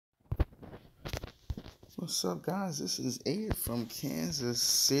What's up, guys? This is Ed from Kansas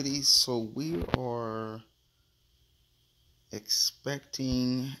City. So we are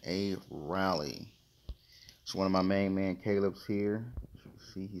expecting a rally. So one of my main man, Caleb's here. As you can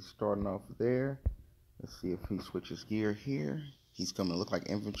see, he's starting off there. Let's see if he switches gear here. He's going to look like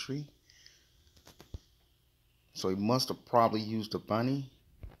infantry. So he must have probably used a bunny.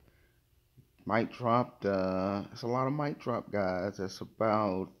 Might dropped, it's a lot of might drop, guys. That's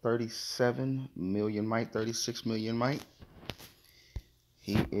about 37 million might, 36 million might.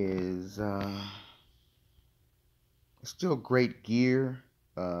 He is still great gear.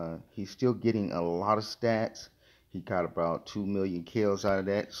 He's still getting a lot of stats. He got about 2 million kills out of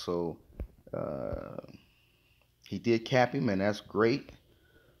that. So he did cap him, and that's great.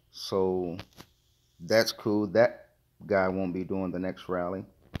 So that's cool. That guy won't be doing the next rally.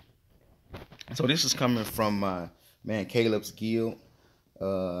 So this is coming from my man Caleb's guild.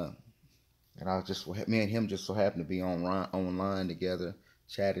 And me and him just so happened to be online together,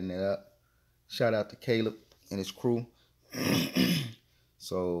 chatting it up. Shout out to Caleb and his crew.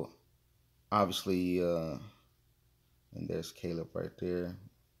 So obviously, and there's Caleb right there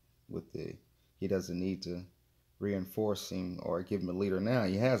with he doesn't need to reinforce him or give him a leader now.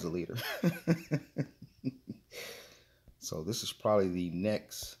 He has a leader. So this is probably the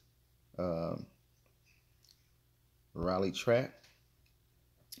next rally track.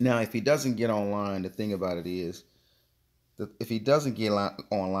 Now, if he doesn't get online, the thing about it is, if he doesn't get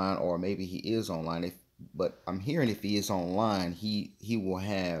online, or maybe he is online, but I'm hearing if he is online, he will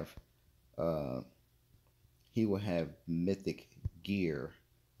have mythic gear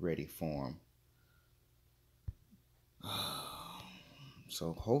ready for him.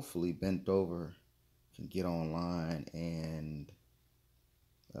 So hopefully Bent Over can get online and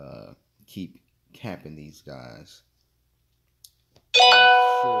keep capping these guys. I'm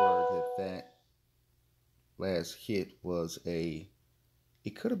sure that last hit was it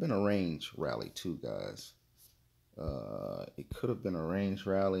could have been a range rally too, guys. It could have been a range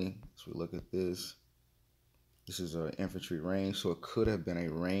rally. So we look at this. This is an infantry range, so it could have been a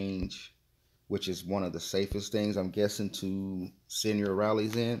range, which is one of the safest things, I'm guessing, to send your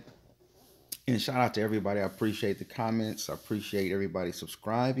rallies in. And shout out to everybody. I appreciate the comments. I appreciate everybody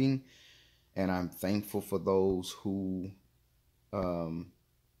subscribing. And I'm thankful for those who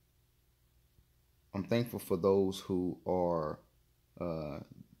are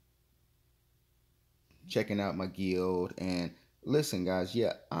checking out my guild. And listen, guys,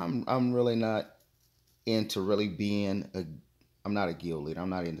 yeah, I'm really not into really being I'm not a guild leader. I'm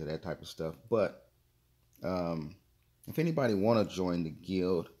not into that type of stuff. But if anybody want to join the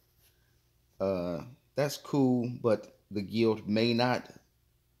guild, that's cool. But the guild may not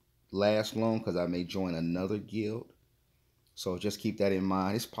last long because I may join another guild. So just keep that in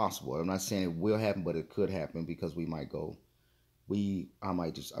mind. It's possible. I'm not saying it will happen, but it could happen because we might go. I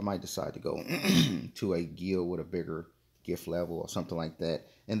might decide to go to a guild with a bigger gift level or something like that.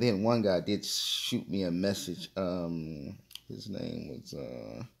 And then one guy did shoot me a message. His name was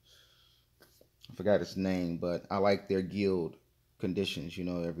I forgot his name, but I like their guild conditions. You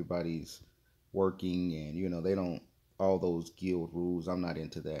know, everybody's working, and you know they don't all those guild rules. I'm not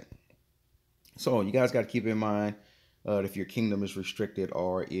into that. So you guys got to keep in mind if your kingdom is restricted,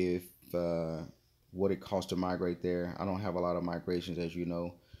 or if what it costs to migrate there. I don't have a lot of migrations, as you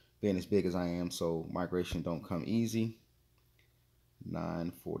know, being as big as I am, so migration don't come easy.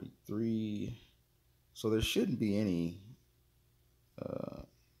 943. So there shouldn't be any.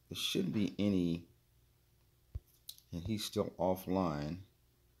 And he's still offline.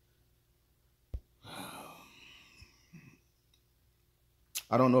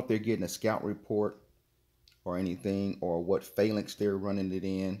 I don't know if they're getting a scout report or anything, or what phalanx they're running it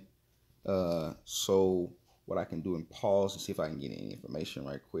in. So what I can do and pause and see if I can get any information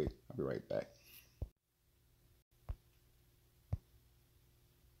right quick. I'll be right back.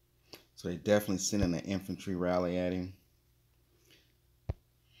 So they definitely sending an infantry rally at him.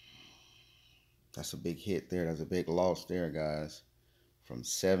 That's a big hit there. That's a big loss there, guys. From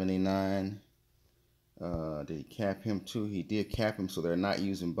 79. Did he cap him too? He did cap him, so they're not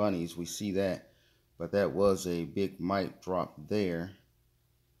using bunnies. We see that. But that was a big might drop there.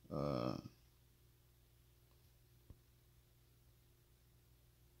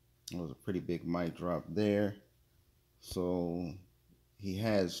 It was a pretty big mic drop there. So he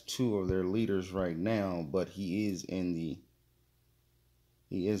has two of their leaders right now, but he is in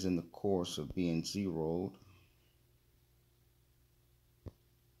the course of being zeroed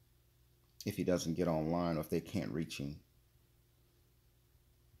if he doesn't get online or if they can't reach him.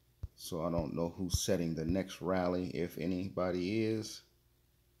 So I don't know who's setting the next rally, if anybody is.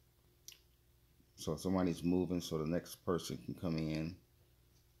 So somebody's moving so the next person can come in.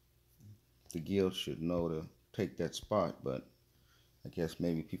 The guild should know to take that spot, but I guess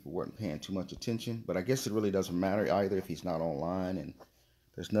maybe people weren't paying too much attention. But I guess it really doesn't matter either if he's not online and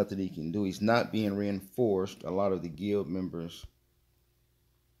there's nothing he can do. He's not being reinforced. A lot of the guild members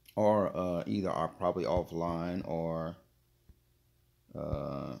are either probably offline or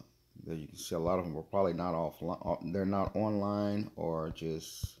you can see a lot of them are probably not offline. They're not online or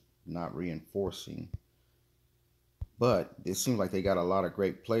just not reinforcing. But it seems like they got a lot of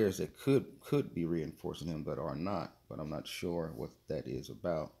great players that could be reinforcing him, but are not. But I'm not sure what that is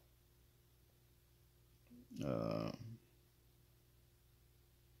about.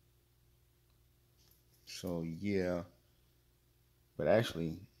 So yeah, but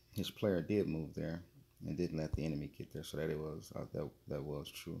actually, his player did move there and didn't let the enemy get there. So that that was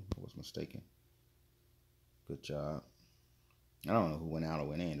true. I was mistaken. Good job. I don't know who went out or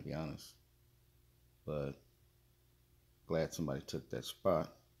went in, to be honest, but glad somebody took that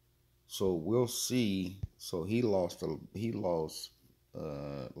spot. So we'll see. So he lost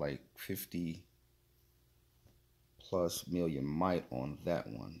like 50 plus million might on that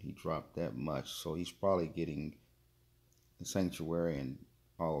one. He dropped that much. So he's probably getting the sanctuary and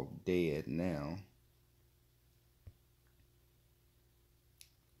all dead now.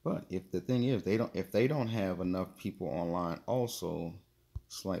 But if the thing is, if they don't have enough people online also,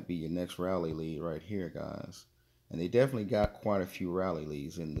 this might be your next rally lead right here, guys. And they definitely got quite a few rally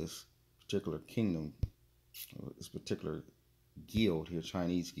leads in this particular kingdom, this particular guild here,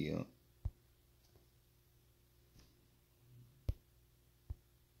 Chinese guild.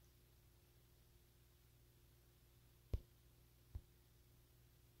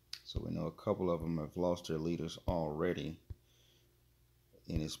 So we know a couple of them have lost their leaders already.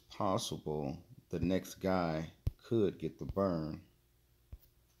 And it's possible the next guy could get the burn.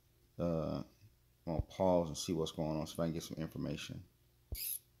 I'll pause and see what's going on so if I can get some information.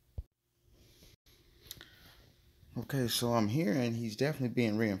 Okay, so I'm hearing he's definitely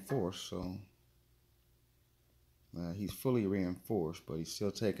being reinforced. So he's fully reinforced, but he's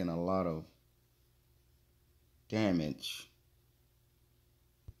still taking a lot of damage.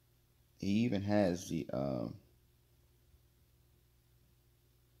 He even has the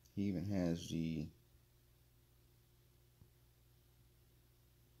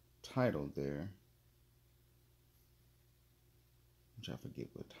title there, which I forget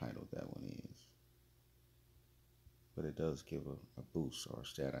what title that one is, but it does give a boost or a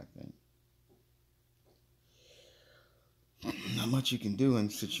stat, I think. Not much you can do in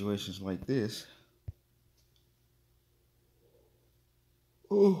situations like this.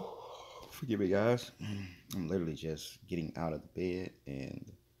 Oh, forgive me, guys. I'm literally just getting out of the bed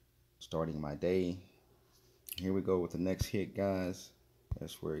and starting my day. Here we go with the next hit, guys.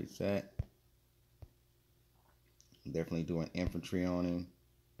 That's where he's at. I'm definitely doing infantry on him.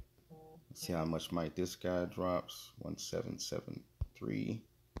 Let's see how much might this guy drops. 1773.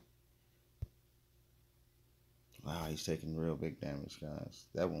 Wow, he's taking real big damage, guys.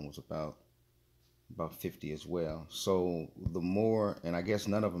 That one was about 50 as well. So the more, and I guess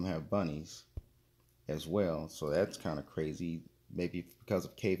none of them have bunnies as well. So that's kind of crazy. Maybe because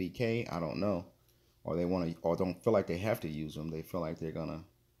of KVK, I don't know. Or they want to, or don't feel like they have to use them. They feel like they're gonna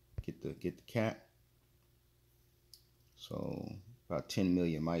get the cap. So about 10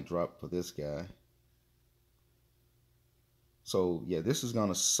 million might drop for this guy. So yeah, this is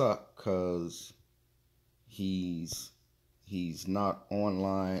gonna suck because he's not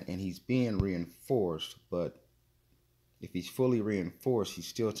online and he's being reinforced, but if he's fully reinforced, he's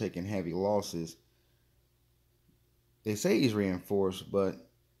still taking heavy losses. They say he's reinforced, but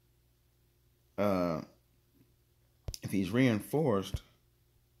if he's reinforced,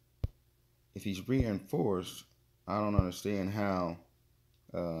 I don't understand how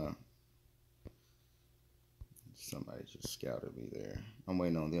somebody just scouted me there. I'm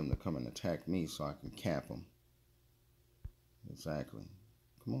waiting on them to come and attack me so I can cap them. Exactly.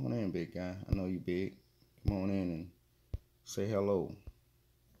 Come on in, big guy. I know you big. Come on in and say hello.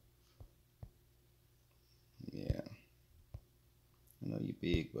 Yeah. I know you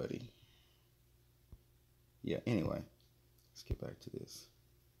big, buddy. Yeah, anyway. Let's get back to this.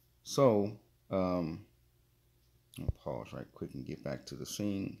 So, I'll pause right quick and get back to the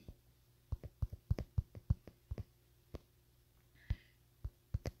scene.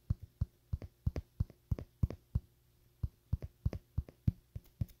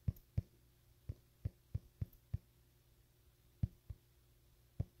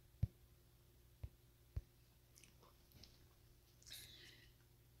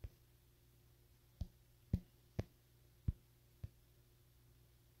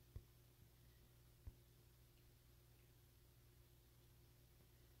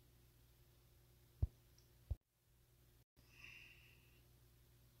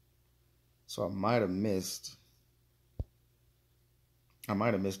 So I might have missed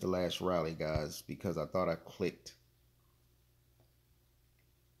the last rally, guys, because I thought I clicked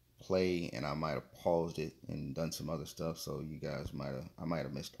play and I might have paused it and done some other stuff. So you guys I might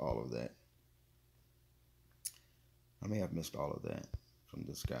have missed all of that. I may have missed all of that from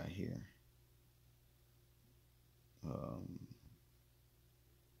this guy here.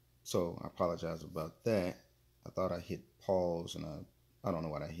 So I apologize about that. I thought I hit pause and I don't know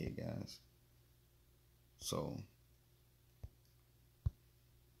what I hit, guys. So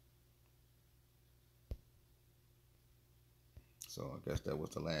I guess that was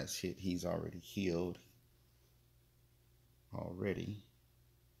the last hit. He's already healed already.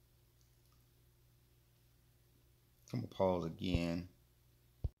 I'm gonna pause again.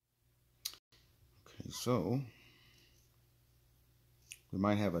 Okay, so we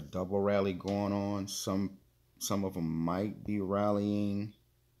might have a double rally going on. Some of them might be rallying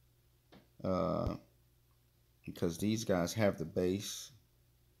because these guys have the base,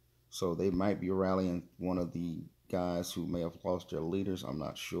 so they might be rallying one of the guys who may have lost their leaders. I'm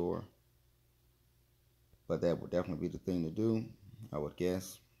not sure, but that would definitely be the thing to do, I would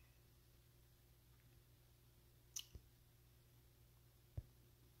guess.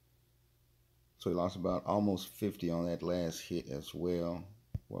 So he lost about almost 50 on that last hit as well.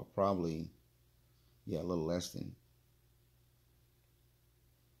 Well, probably, yeah, a little less than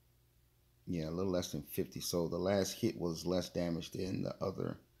 50. So the last hit was less damage than the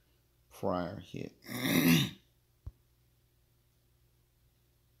other prior hit.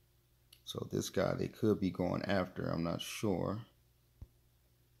 So this guy they could be going after. I'm not sure,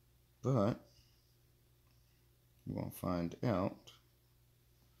 but we're gonna find out.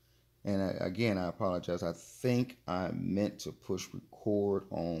 And again, I apologize. I think I meant to push record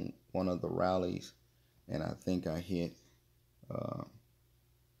on one of the rallies, and I think I hit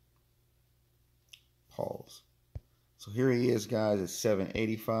pause. So here he is, guys, at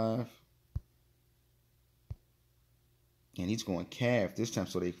 785. And he's going calf this time,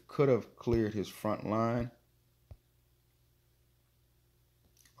 so they could have cleared his front line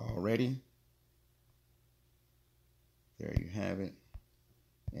already. There you have it.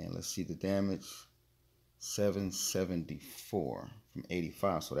 And let's see the damage. 774 from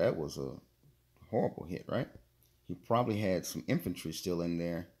 85. So that was a horrible hit, right? He probably had some infantry still in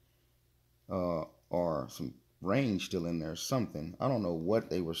there, or some range still in there, or something. I don't know what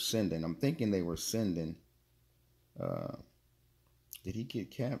they were sending. I'm thinking they were sending. Did he get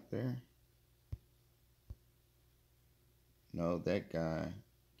capped there? No, that guy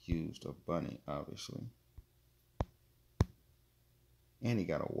used a bunny, obviously. And he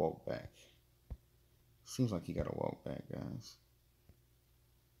got a walk back. Seems like he got a walk back, guys.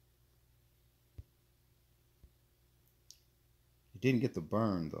 He didn't get the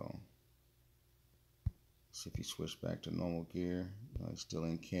burn, though. Let's see if he switched back to normal gear. No, he's still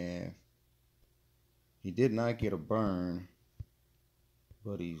in calf. He did not get a burn,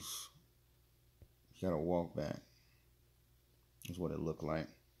 but he got a walk back. That's what it looked like.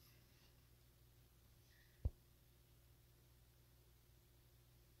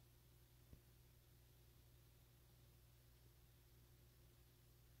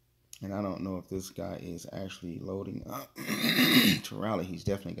 And I don't know if this guy is actually loading up to rally. He's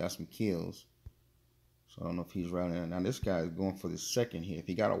definitely got some kills. So I don't know if he's rallying. Now this guy is going for the second hit. If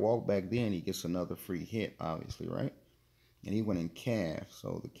he got a walk back then, he gets another free hit, obviously, right? And he went in calf.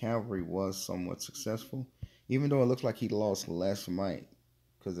 So the cavalry was somewhat successful. Even though it looks like he lost less might.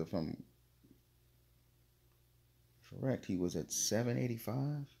 Because if I'm correct, he was at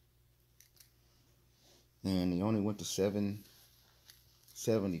 785. And he only went to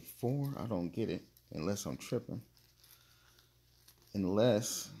 774. I don't get it. Unless I'm tripping.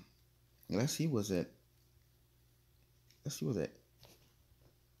 Unless he was at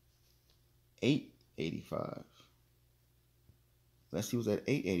 885. Unless he was at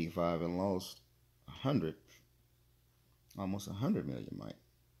 885 and lost 100. Almost 100 million might.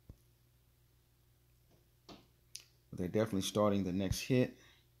 But they're definitely starting the next hit.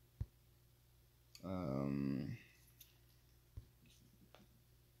 And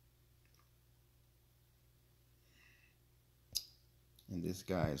this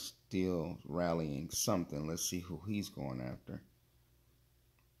guy is still rallying something. Let's see who he's going after.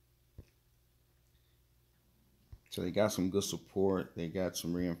 So they got some good support. They got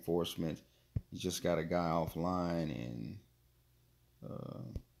some reinforcement. You just got a guy offline, and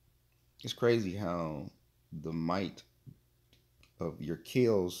it's crazy how the might of your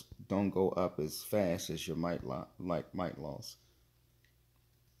kills don't go up as fast as your might loss.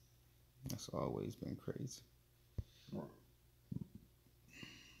 That's always been crazy.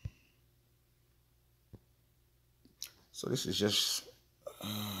 So this is just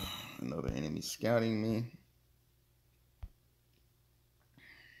another enemy scouting me.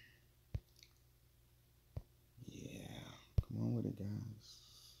 Yeah, come on with it, guys.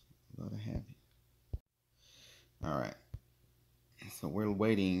 Love to have it. All right. So we're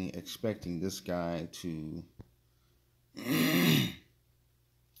waiting, expecting this guy to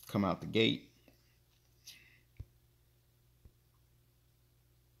come out the gate.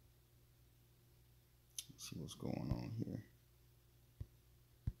 Let's see what's going on here.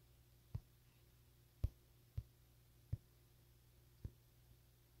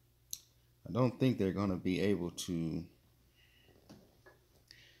 I don't think they're going to be able to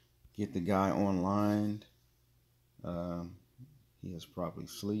get the guy online. He is probably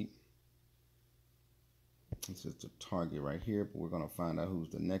asleep. This is the target right here, but we're going to find out who's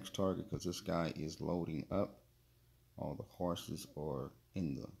the next target because this guy is loading up. All the horses are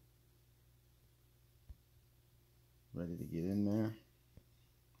in the ready to get in there.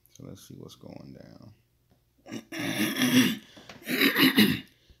 So let's see what's going down.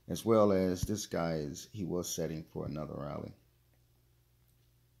 As well as this guy he was setting for another rally.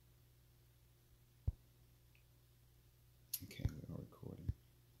 Okay, we are recording.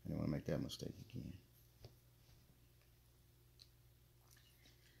 I didn't want to make that mistake again.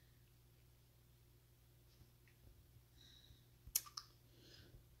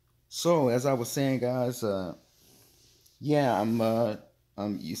 So as I was saying, guys, yeah,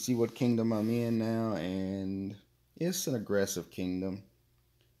 you see what kingdom I'm in now, and it's an aggressive kingdom.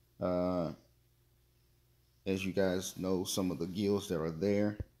 As you guys know, some of the guilds that are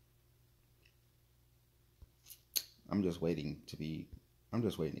there, I'm just waiting to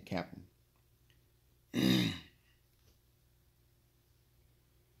cap them.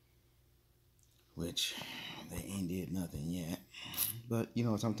 Which they ain't did nothing yet. But you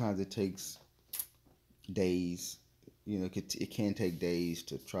know, sometimes it takes days. You know, it can take days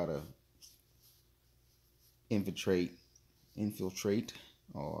to try to infiltrate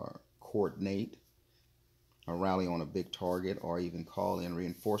or coordinate a rally on a big target, or even call in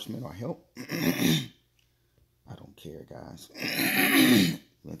reinforcement or help. I don't care, guys.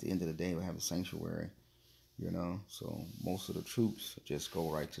 At the end of the day, we have a sanctuary, you know, so most of the troops just go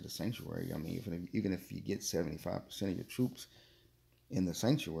right to the sanctuary. I mean, even if you get 75% of your troops in the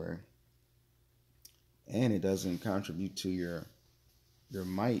sanctuary, and it doesn't contribute to your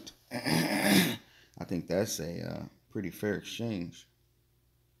might, I think that's a pretty fair exchange.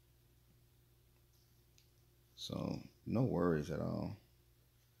 So no worries at all.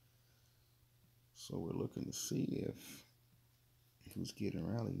 So we're looking to see who's getting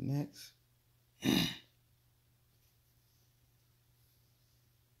rallied next.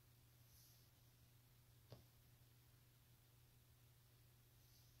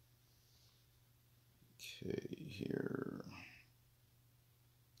 Okay, here.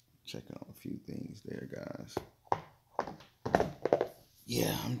 Checking on a few things there, guys.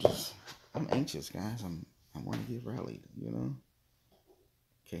 Yeah, I'm anxious, guys. I want to get rallied, you know.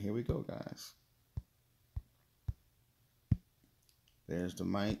 Okay, here we go, guys. There's the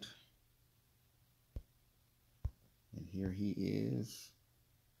might. And here he is.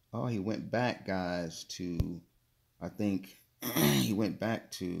 Oh, he went back, guys, to, I think, he went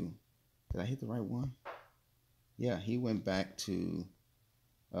back to, did I hit the right one? Yeah, he went back to,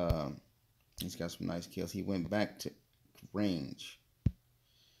 he's got some nice kills. He went back to range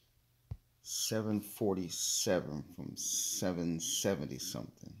 747 from 770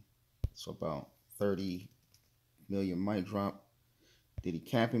 something. So about 30 million might drop. Did he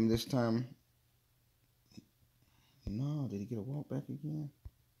cap him this time? No. Did he get a walk back again?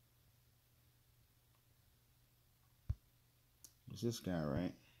 It's this guy,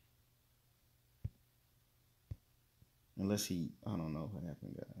 right? Unless I don't know what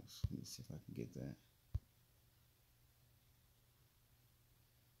happened, guys. Let me see if I can get that.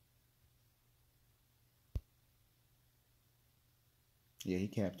 Yeah, he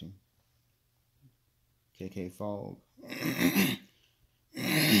capped him. KK Fog.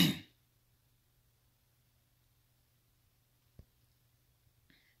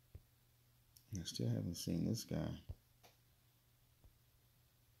 I still haven't seen this guy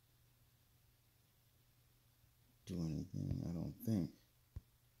do anything, I don't think.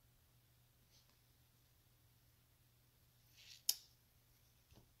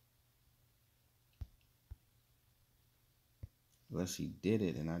 Unless he did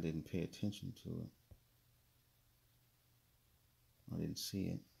it and I didn't pay attention to it. I didn't see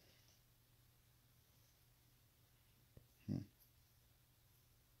it.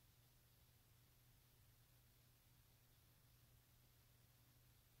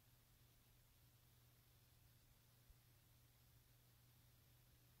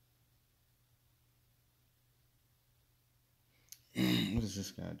 What is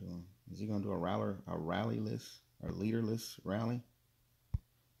this guy doing? Is he gonna do a rallyless or leaderless rally?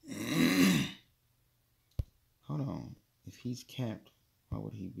 Hold on. If he's capped, why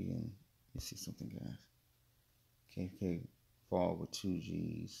would he be in? Let's see something, guys. KK fall with 2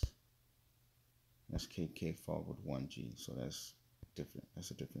 G's. That's KK fall with 1 G. So that's different.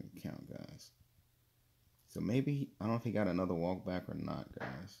 That's a different account, guys. So maybe, I don't know if he got another walk back or not,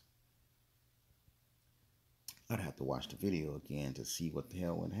 guys. I'd have to watch the video again to see what the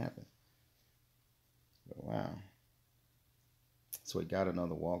hell would happen. But wow. So he got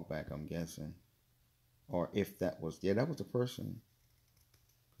another walk back, I'm guessing. Or if that was, yeah, that was the person.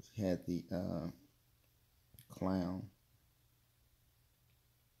 Because he had the clown.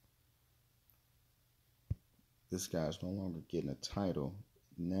 This guy's no longer getting a title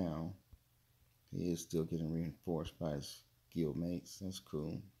now. He is still getting reinforced by his guild mates. That's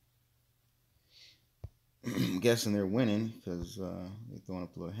cool. I'm guessing they're winning because they're throwing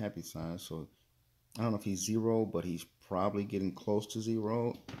up the little happy sign. So I don't know if he's 0, but he's probably getting close to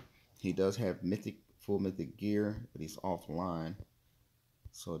 0. He does have full mythic gear, but he's offline.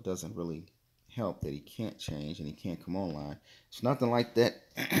 So it doesn't really help that he can't change and he can't come online. It's nothing like that.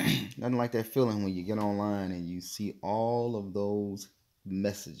 Nothing like that feeling when you get online and you see all of those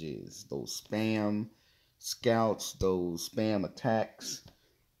messages, those spam scouts, those spam attacks,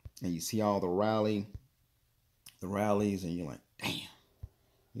 and you see all the rallies, and you're like, damn,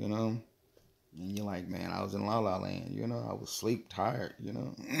 you know? And you're like, man, I was in La La Land, you know? I was sleep tired, you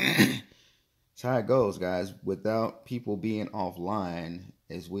know? That's how it goes, guys. Without people being offline,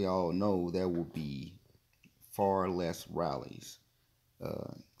 as we all know, there will be far less rallies,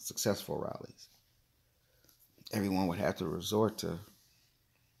 successful rallies. Everyone would have to resort to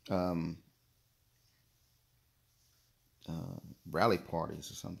rally parties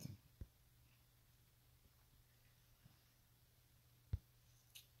or something.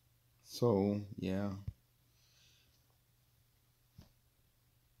 So, yeah.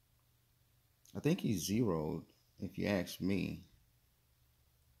 I think he's 0'd, if you ask me.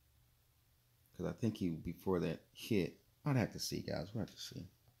 Because I think he, before that hit, I'd have to see, guys. We'll have to see.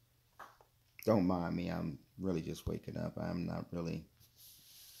 Don't mind me. I'm really just waking up. I'm not really,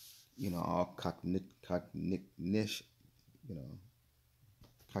 you know, all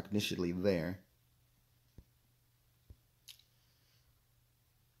cognitionally there.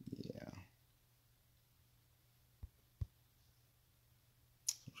 Yeah.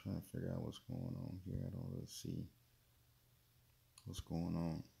 I'm trying to figure out what's going on here. I don't really see what's going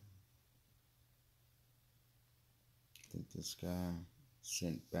on. I think this guy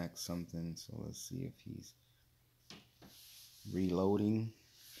sent back something, so let's see if he's reloading.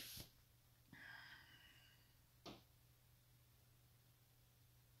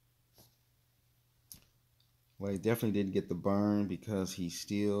 Well, he definitely didn't get the burn because he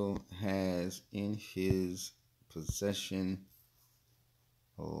still has in his possession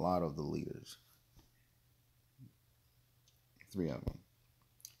a lot of the leaders. 3 of them.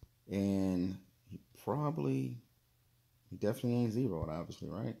 And he definitely ain't 0'd, obviously,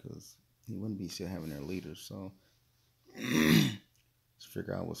 right? Because he wouldn't be still having their leaders. So let's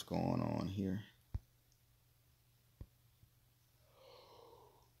figure out what's going on here.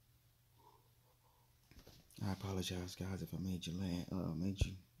 I apologize, guys, if I made you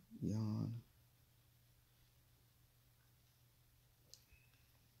yawn.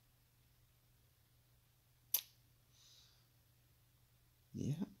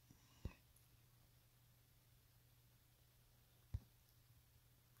 Yeah.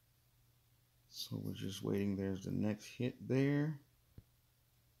 So we're just waiting. There's the next hit there.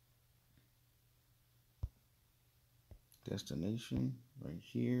 Destination right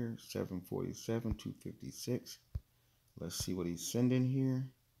here, 747, 256. Let's see what he's sending here.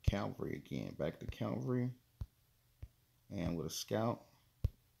 Cavalry again, back to cavalry. And with a scout.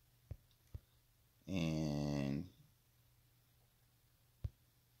 And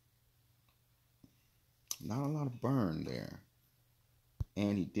not a lot of burn there.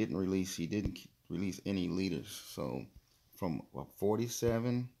 And he didn't release any leaders. So from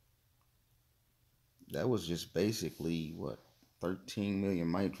 47, that was just basically what, 13 million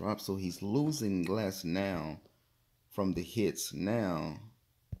might drop. So he's losing less now from the hits now.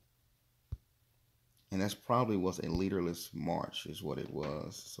 And that's probably was a leaderless march is what it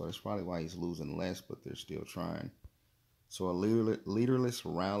was. So that's probably why he's losing less, but they're still trying. So a leaderless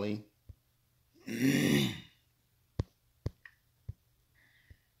rally. That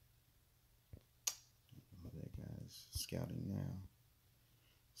guy's scouting now.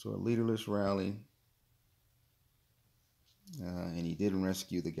 So a leaderless rally. And he didn't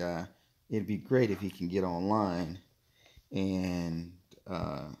rescue the guy. It'd be great if he can get online And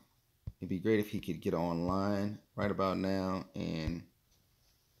it'd be great if he could get online right about now, and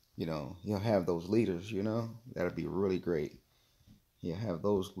he'll have those leaders. That'd be really great. He'll have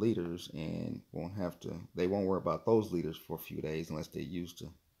those leaders and they won't worry about those leaders for a few days unless they're used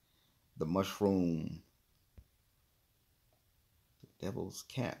to the mushroom, the devil's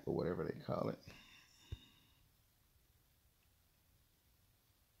cap, or whatever they call it.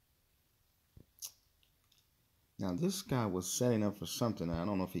 Now, this guy was setting up for something. I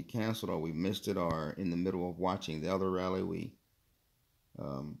don't know if he canceled or we missed it, or in the middle of watching the other rally,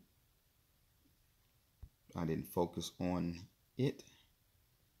 I didn't focus on it,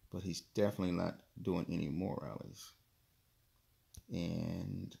 but he's definitely not doing any more rallies.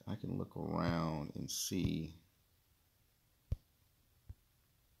 And I can look around and see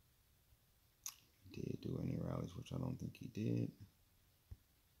if he did do any rallies, which I don't think he did.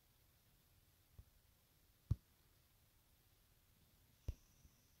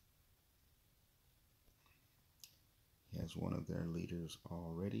 He has one of their leaders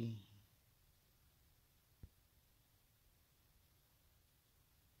already.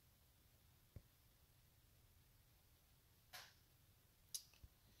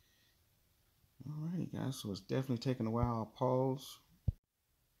 Alrighty, guys, so it's definitely taking a while. I'll pause.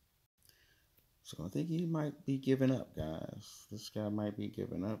 So I think he might be giving up, guys. This guy might be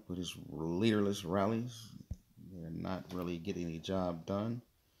giving up with his leaderless rallies. They're not really getting the job done.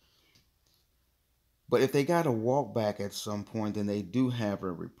 But if they got to walk back at some point, then they do have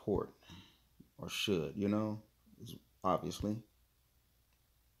a report, or should, obviously.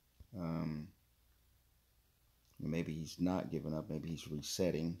 Maybe he's not giving up. Maybe he's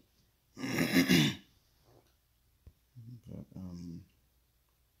resetting. But,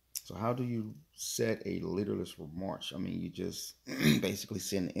 so how do you set a leaderless march? I mean, you just basically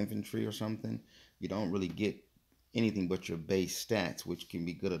send infantry or something. You don't really get anything but your base stats, which can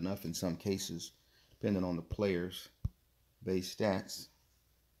be good enough in some cases, depending on the player's base stats.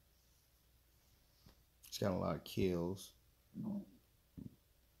 It's got a lot of kills.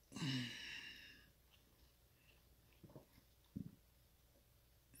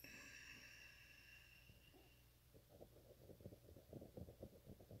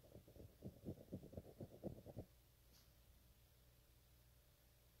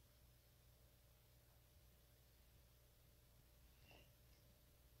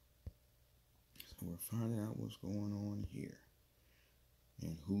 So we're finding out what's going on here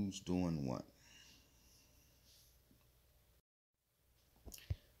and who's doing what.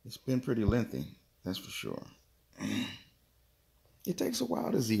 It's been pretty lengthy, that's for sure. It takes a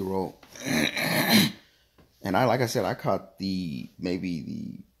while to zero. And like I said, I caught maybe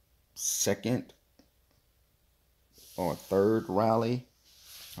the second or third rally.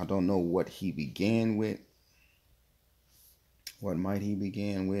 I don't know what he began with. What might he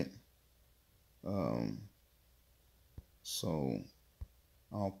begin with? So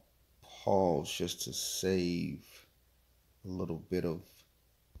I'll pause just to save a little bit of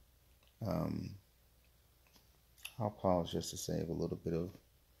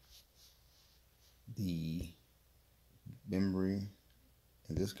the memory.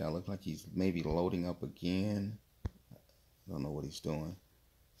 And this guy looks like he's maybe loading up again. I don't know what he's doing,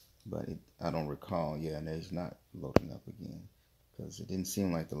 but I don't recall. Yeah, and he's not loading up again, because it didn't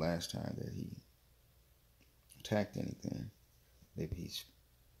seem like the last time that he attacked anything. Maybe he's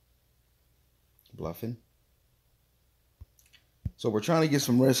bluffing. So we're trying to get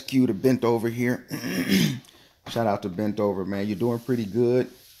some rescue to Bent Over here. Shout out to Bent Over, man. You're doing pretty good.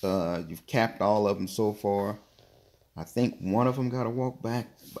 You've capped all of them so far. I think one of them got a walk back.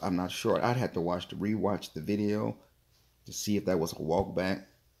 I'm not sure. I'd have to rewatch the video to see if that was a walk back.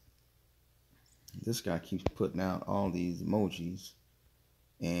 This guy keeps putting out all these emojis.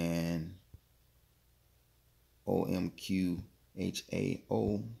 And QmQ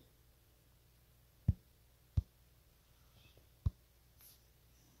HAO.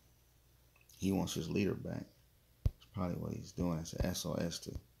 He wants his leader back. That's probably what he's doing. It's an SOS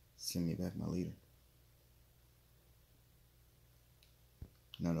to send me back my leader.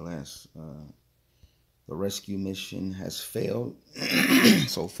 Nonetheless, the rescue mission has failed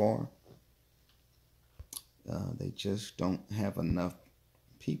so far. They just don't have enough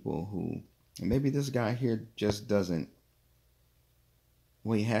people who, and maybe this guy here just doesn't,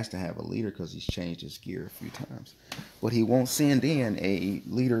 well, he has to have a leader because he's changed his gear a few times. But he won't send in a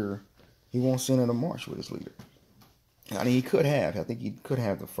leader. He won't send in a march with his leader. I mean, he could have. I think he could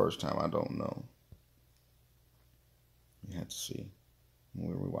have the first time. I don't know. You have to see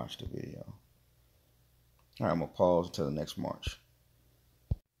when we watch the video. All right, I'm going to pause until the next march.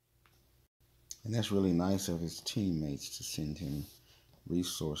 And that's really nice of his teammates to send him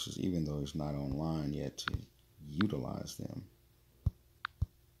resources, even though he's not online yet, to utilize them.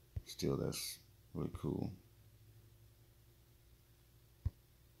 Still, that's really cool.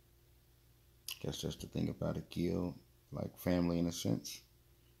 Guess that's the thing about a guild, like family in a sense.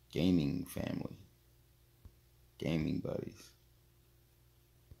 Gaming family. Gaming buddies.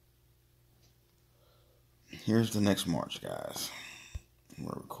 Here's the next march, guys.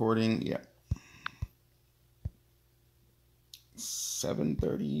 We're recording, yeah.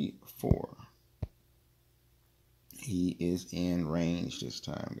 7:34. He is in range this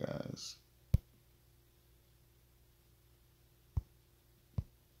time, guys.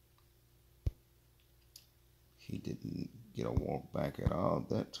 He didn't get a walk back at all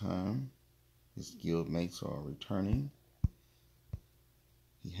that time. His guild mates are returning.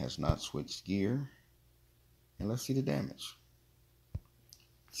 He has not switched gear. And let's see the damage.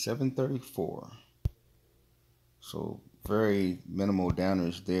 734. So very minimal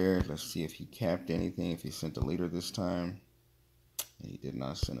damage there. Let's see if he capped anything, if he sent a leader this time. And he did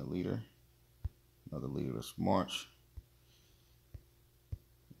not send a leader. Another leaderless march.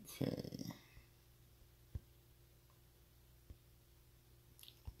 Okay.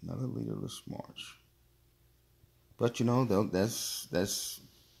 Another leaderless march. But you know, though, that's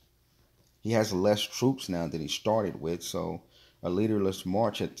he has less troops now than he started with, so a leaderless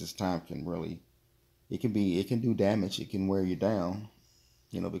march at this time can really it can do damage, it can wear you down,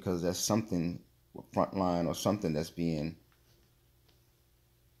 you know, because that's something front line or something that's being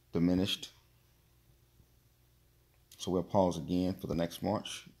diminished. So we'll pause again for the next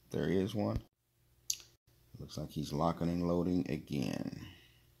march. There is one. Looks like he's locking and loading again.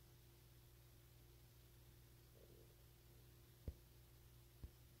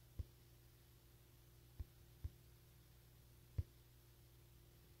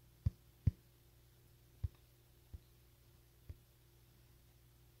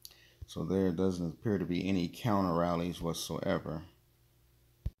 So there doesn't appear to be any counter rallies whatsoever.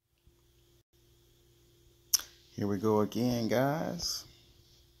 Here we go again, guys.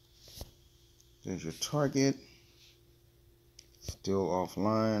 There's your target. Still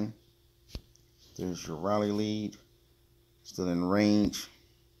offline. There's your rally lead. Still in range.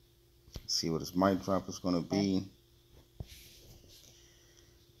 Let's see what his mic drop is going to be.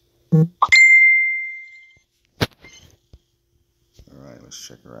 Alright, let's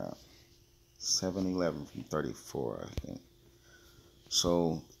check her out. 711 from 34, I think.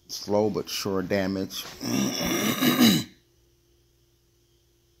 So, slow but sure damage.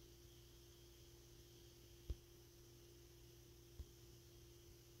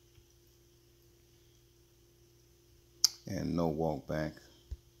 And no walk back.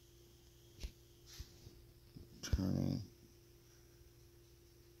 Turning.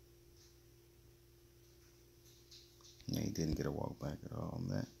 Yeah, he didn't get a walk back at all on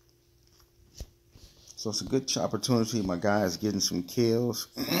that. So it's a good opportunity. My guy is getting some kills.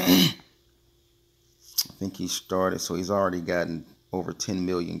 I think he started, so he's already gotten over 10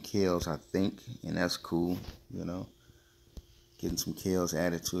 million kills, I think. And that's cool, you know. Getting some kills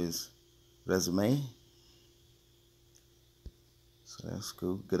added to his resume. So that's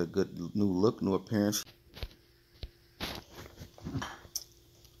cool. Get a good new look, new appearance.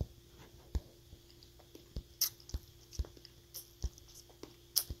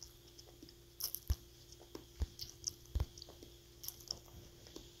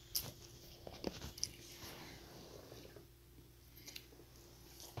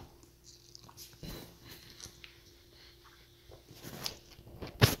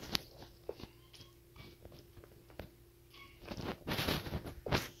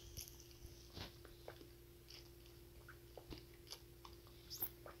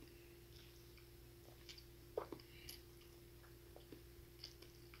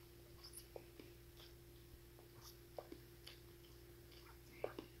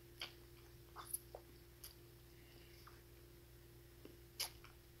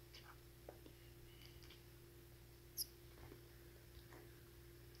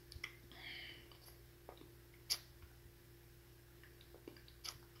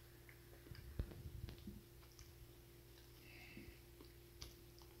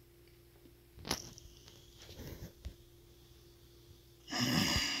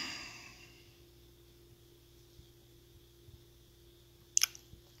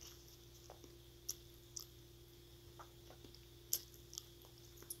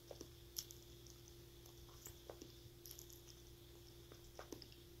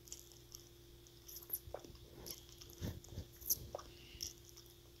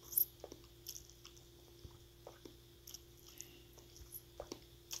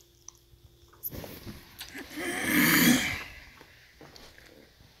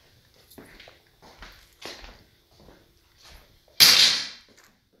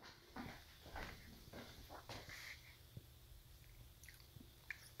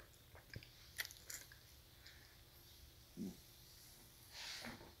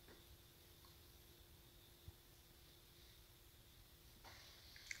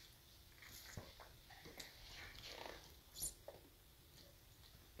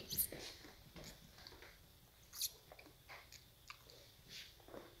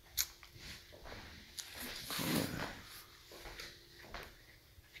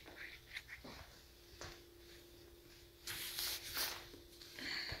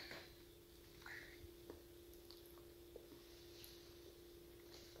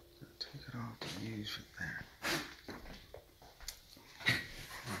 Take it off and use it there.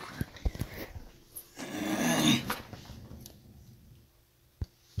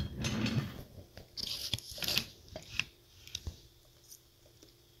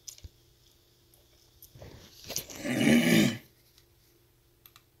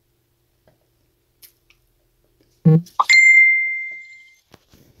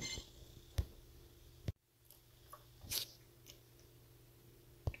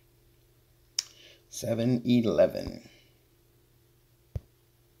 $7.11.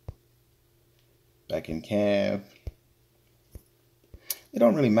 Back in cab. It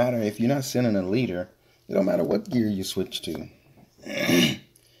don't really matter if you're not sending a leader. It don't matter what gear you switch to.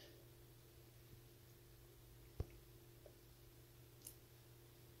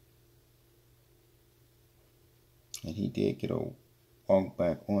 And he did get a walk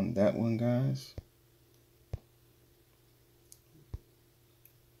back on that one, guys.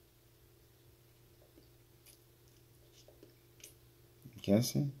 I'm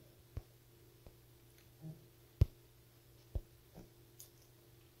guessing.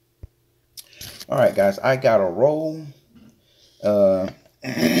 All right, guys, I got a roll. That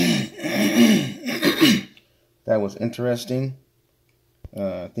was interesting.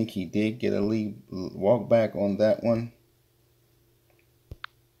 I think he did get a lead walk back on that one.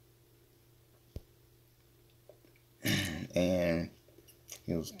 And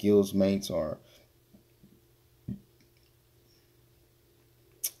his guild mates are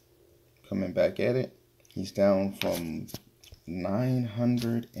coming back at it. He's down from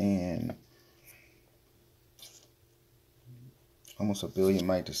 900 and almost a billion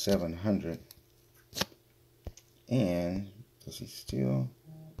mite to 700. And does he still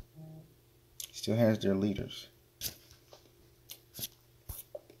has their leaders.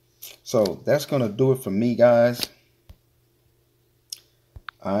 So that's gonna do it for me, guys.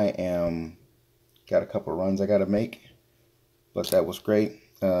 I am got a couple of runs I gotta make, but that was great.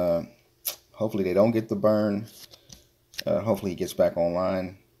 Hopefully they don't get the burn. Hopefully he gets back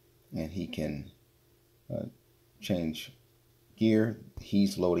online and he can change gear.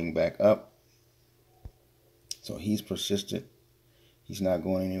 He's loading back up, so he's persistent. He's not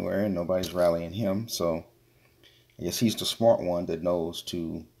going anywhere and nobody's rallying him. So I guess he's the smart one that knows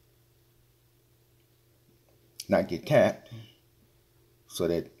to not get capped so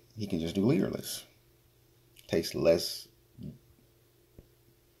that he can just do leaderless. Takes less. You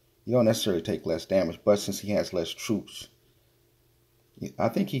don't necessarily take less damage, but since he has less troops, I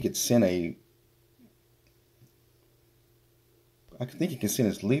think he could send a. I think he can send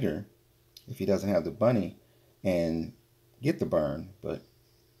his leader if he doesn't have the bunny and get the burn, but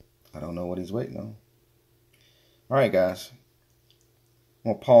I don't know what he's waiting on. All right, guys.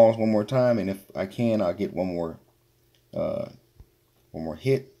 I'm gonna pause one more time, and if I can, I'll get one more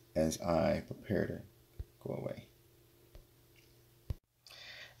hit as I prepare to go away.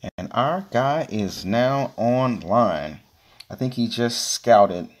 And our guy is now online. I think he just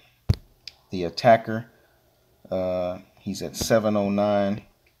scouted the attacker. He's at 709.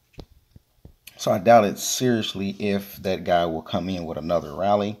 So I doubt it seriously if that guy will come in with another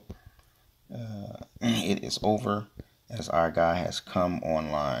rally. It is over as our guy has come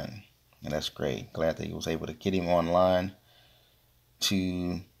online. And that's great. Glad that he was able to get him online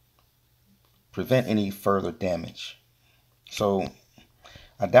to prevent any further damage. So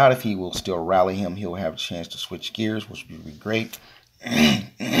I doubt if he will still rally him. He'll have a chance to switch gears, which would be great.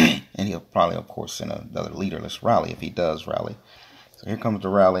 And he'll probably, of course, send another leaderless rally if he does rally. So here comes the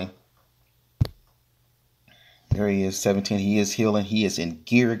rally. There he is, 17. He is healing. He is in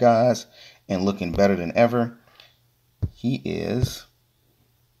gear, guys, and looking better than ever. He is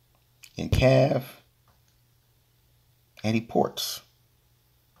in cav, and he ports.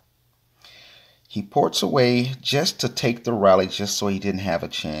 He ports away just to take the rally, just so he didn't have a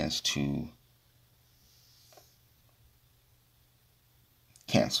chance to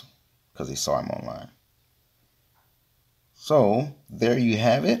cancel because he saw him online. So there you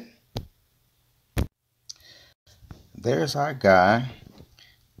have it. There's our guy.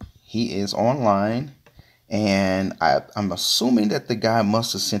 He is online, and I'm assuming that the guy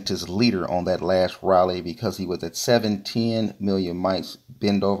must have sent his leader on that last rally because he was at 710 million mites.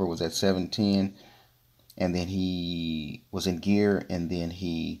 Bend over was at 710, and then he was in gear, and then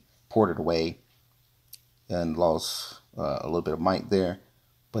he ported away and lost a little bit of mite there.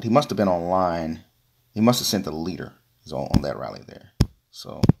 But he must have been online. He must have sent the leader on that rally there.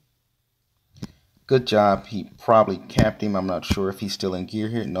 So good job. He probably capped him. I'm not sure if he's still in gear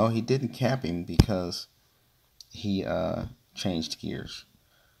here. No, he didn't cap him because he changed gears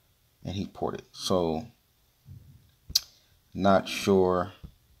and he ported. So not sure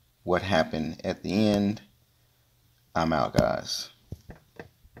what happened at the end. I'm out, guys.